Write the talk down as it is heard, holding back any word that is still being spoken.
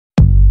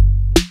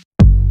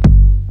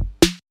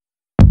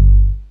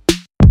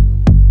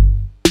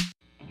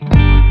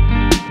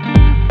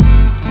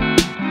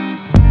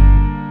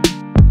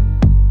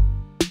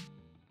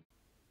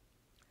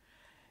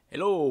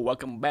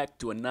welcome back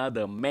to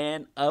another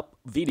Man Up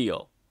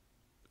video.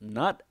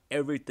 Not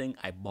everything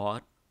I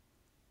bought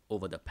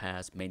over the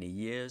past many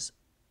years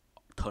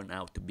turned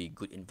out to be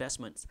good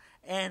investments,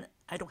 and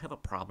I don't have a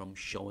problem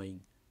showing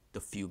the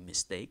few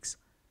mistakes.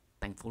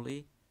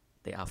 Thankfully,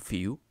 there are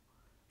few,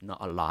 not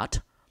a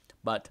lot,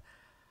 but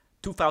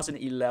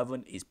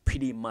 2011 is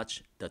pretty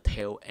much the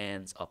tail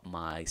ends of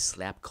my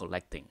slab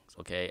collecting.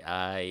 Okay,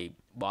 I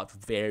bought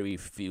very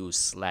few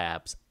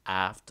slabs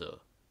after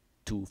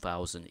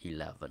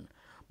 2011,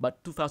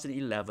 but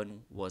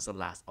 2011 was the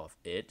last of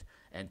it,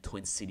 and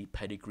Twin City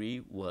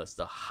Pedigree was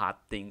the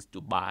hot things to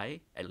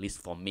buy, at least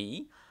for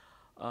me.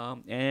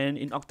 And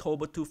in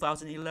October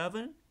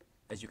 2011,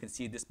 as you can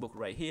see this book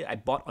right here, I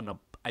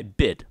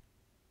bid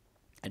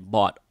and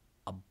bought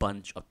a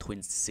bunch of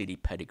Twin City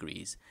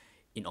Pedigrees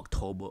in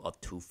October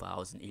of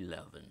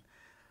 2011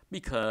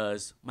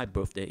 because my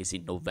birthday is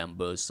in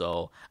November,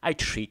 so I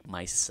treat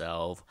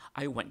myself.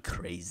 I went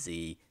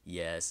crazy.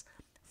 Yes,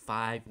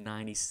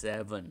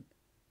 597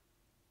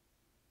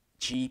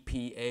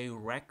 GPA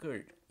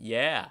record.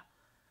 Yeah,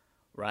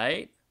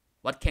 right?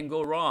 What can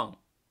go wrong?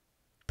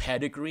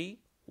 Pedigree,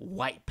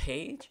 white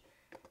page,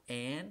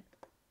 and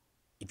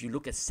if you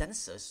look at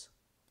census,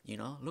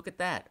 look at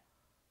that.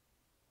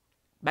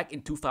 Back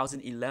in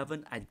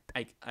 2011,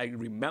 I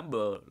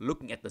remember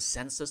looking at the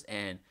census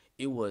and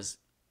it was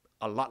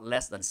a lot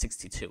less than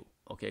 62.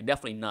 Okay,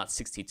 definitely not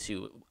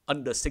 62,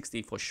 under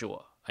 60 for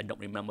sure. I don't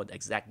remember the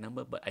exact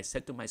number, but I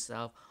said to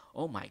myself,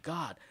 oh my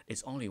God,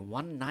 it's only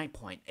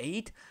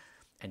 9.8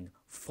 and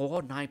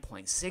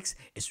 9.6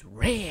 is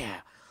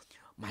rare.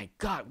 My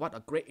God, what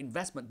a great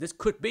investment this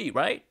could be,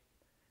 right?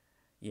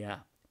 Yeah,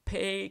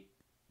 pay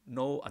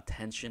no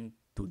attention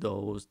to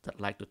those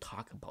that like to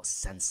talk about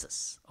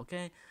census,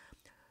 okay?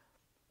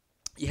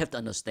 You have to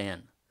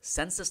understand,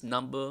 census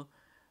number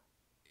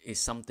is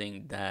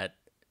something that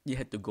you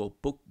have to go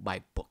book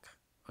by book,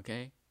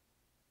 okay?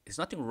 There's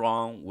nothing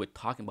wrong with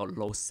talking about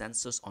low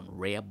census on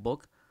rare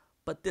book,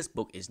 but this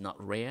book is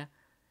not rare.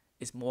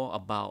 It's more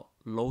about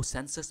low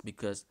census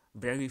because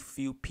very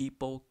few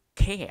people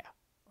care,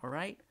 all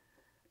right?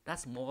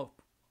 That's more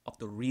of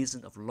the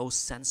reason of low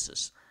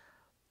census.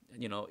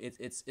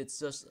 It's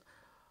just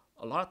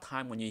a lot of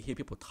time when you hear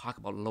people talk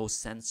about low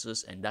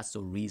census and that's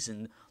the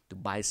reason to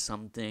buy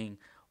something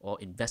or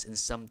invest in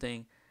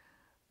something,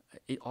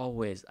 it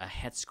always a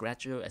head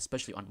scratcher,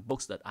 especially on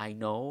books that I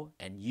know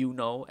and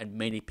and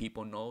many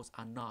people knows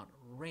are not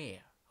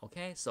rare.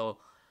 Okay, so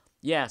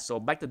yeah, so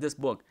back to this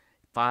book,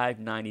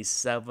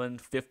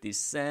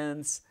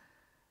 597.50,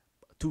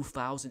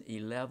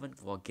 2011.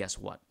 Well, guess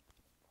what?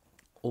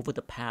 Over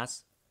the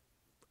past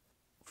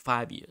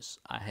 5 years,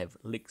 I have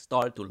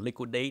started to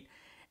liquidate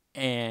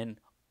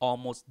and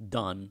almost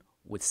done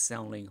with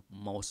selling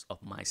most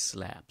of my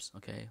slabs,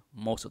 okay?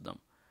 Most of them.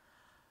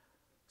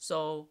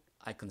 So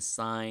I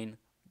consign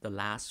the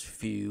last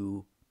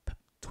few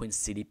Twin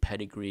City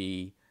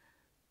Pedigree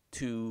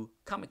to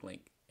Comic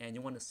Link. And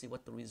you want to see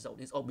what the result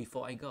is? Oh,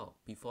 before I go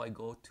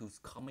to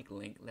Comic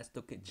Link, let's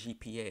look at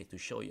GPA to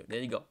show you. There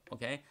you go,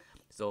 okay?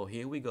 So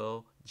here we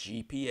go,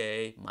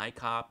 GPA, my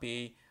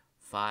copy,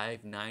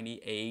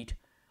 598,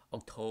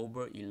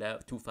 October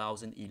 11,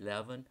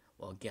 2011.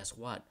 Well, guess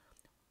what?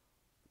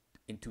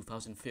 In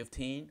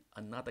 2015,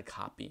 another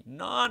copy,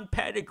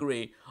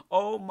 non-pedigree.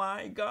 Oh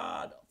my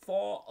God,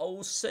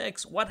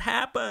 406. What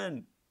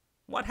happened?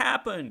 What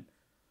happened?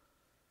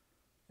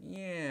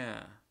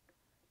 Yeah,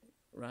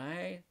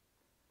 right?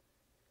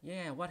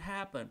 Yeah, what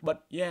happened?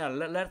 But yeah,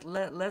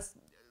 let's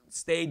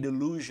stay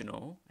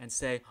delusional and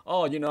say,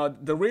 oh,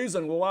 the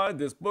reason why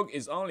this book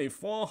is only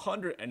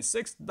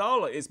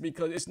 $406 is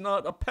because it's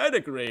not a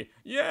pedigree.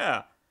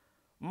 Yeah,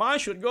 mine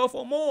should go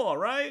for more,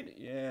 right?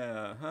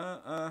 Yeah,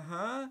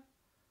 uh-huh.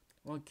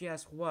 Well,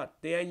 guess what?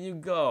 There you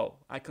go.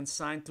 I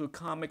consigned to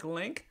Comic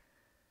Link.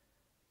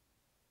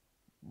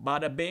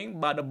 Bada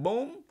bing, bada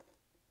boom.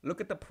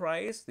 Look at the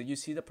price. Did you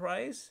see the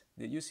price?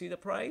 Did you see the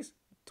price?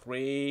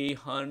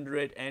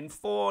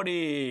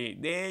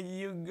 $340. There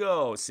you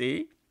go.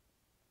 See?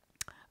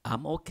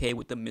 I'm okay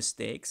with the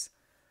mistakes,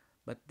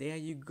 but there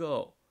you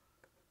go.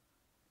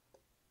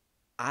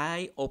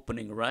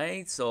 Eye-opening,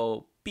 right?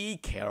 So be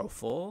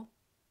careful.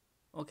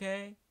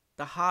 Okay?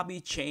 The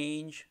hobby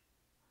change.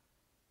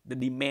 The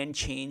demand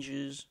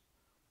changes.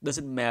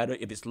 Doesn't matter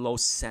if it's low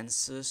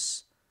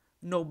census.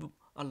 No,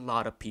 a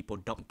lot of people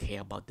don't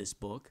care about this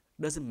book.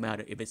 Doesn't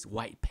matter if it's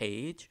white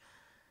page.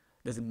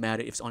 Doesn't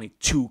matter if it's only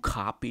 2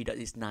 copy that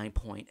is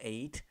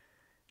 9.8.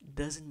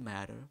 Doesn't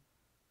matter.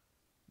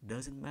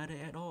 Doesn't matter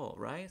at all,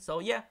 right? So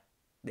yeah,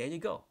 there you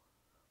go.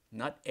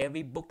 Not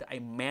every book that I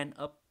man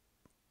up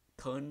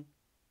turn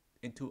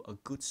into a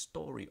good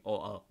story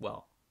or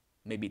well,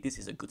 maybe this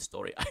is a good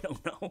story. I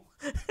don't know.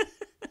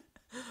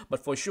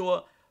 But for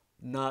sure,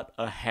 not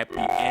a happy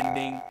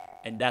ending,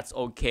 and that's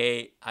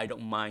okay. I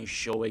don't mind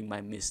showing my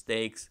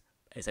mistakes.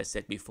 As I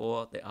said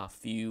before, there are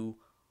few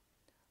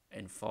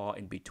and far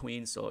in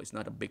between, so it's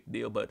not a big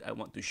deal, but I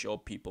want to show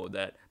people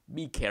that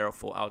be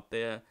careful out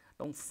there.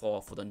 Don't fall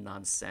for the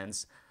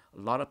nonsense. A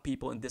lot of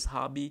people in this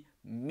hobby,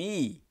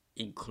 me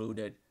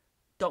included,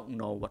 don't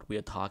know what we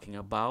are talking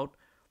about,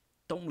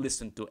 don't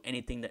listen to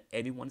anything that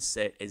everyone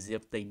said as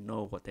if they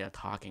know what they are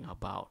talking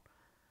about.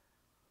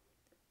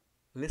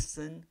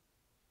 Listen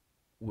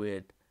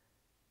with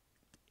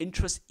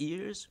interest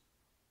ears,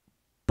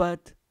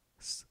 but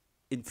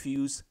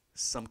infuse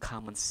some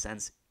common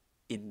sense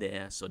in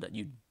there so that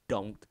you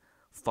don't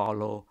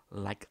follow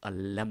like a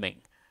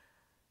lemming.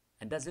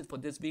 And that's it for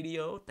this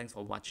video. Thanks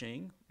for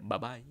watching. Bye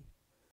bye.